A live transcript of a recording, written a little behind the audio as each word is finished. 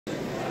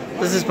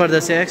This is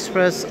Pardesi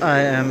Express. I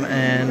am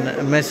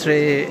in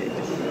Misri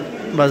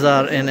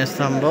Bazar in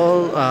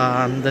Istanbul.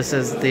 This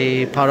is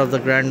the part of the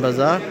Grand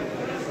Bazar.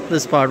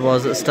 This part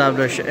was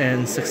established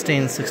in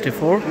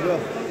 1664.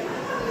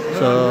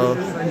 So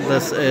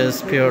this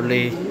is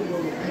purely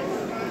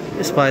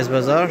Spice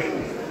Bazaar.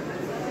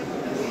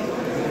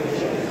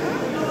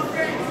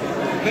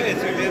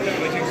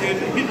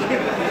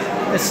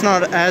 It's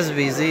not as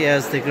busy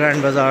as the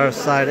Grand Bazaar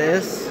side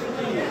is.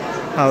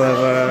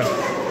 However,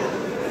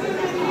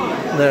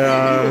 there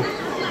are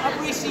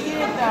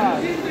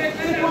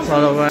a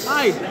lot of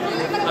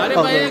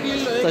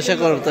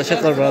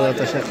Tashakkur brother,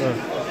 Tashakkur.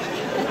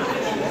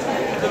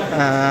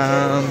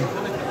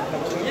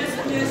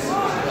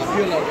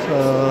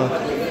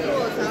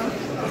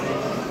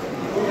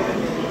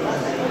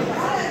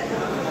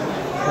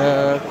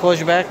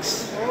 Coach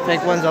bags,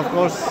 fake ones of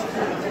course.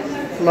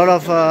 A lot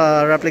of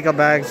replica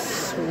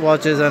bags,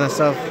 watches and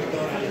stuff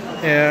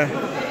here.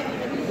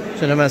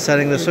 Gentlemen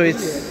selling the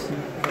sweets.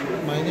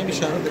 My name is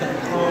Shahrukh Khan.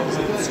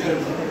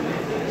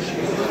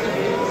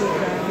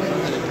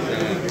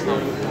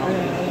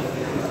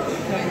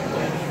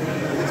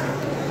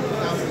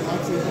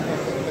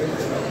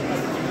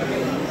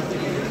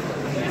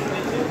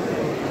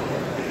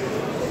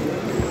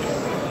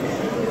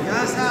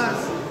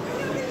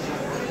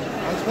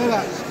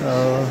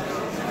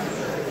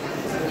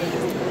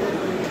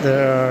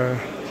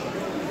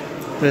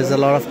 There's a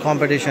lot of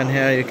competition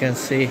here. You can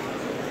see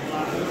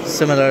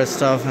similar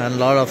stuff and a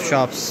lot of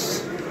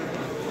shops.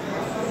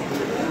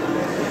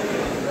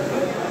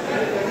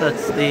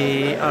 That's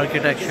the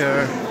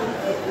architecture,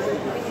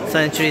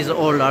 centuries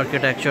old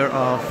architecture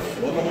of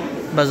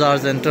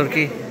bazaars in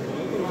Turkey.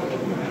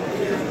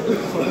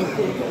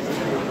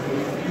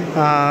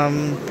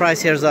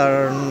 Price here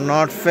are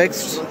not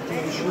fixed,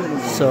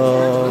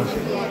 so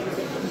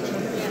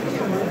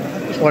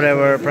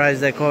whatever price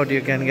they quote,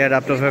 you can get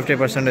up to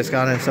 50%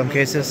 discount in some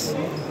cases.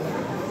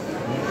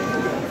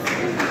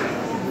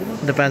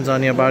 Depends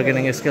on your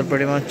bargaining skill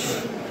pretty much.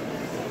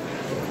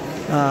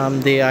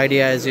 The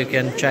idea is you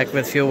can check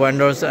with few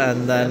vendors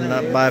and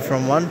then buy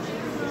from one,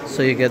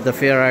 so you get the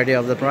fair idea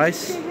of the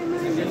price.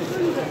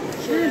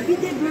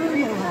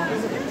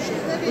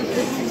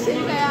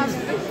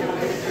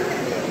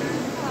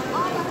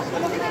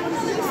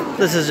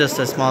 This is just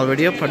a small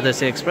video.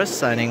 Pardesi Express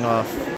signing off.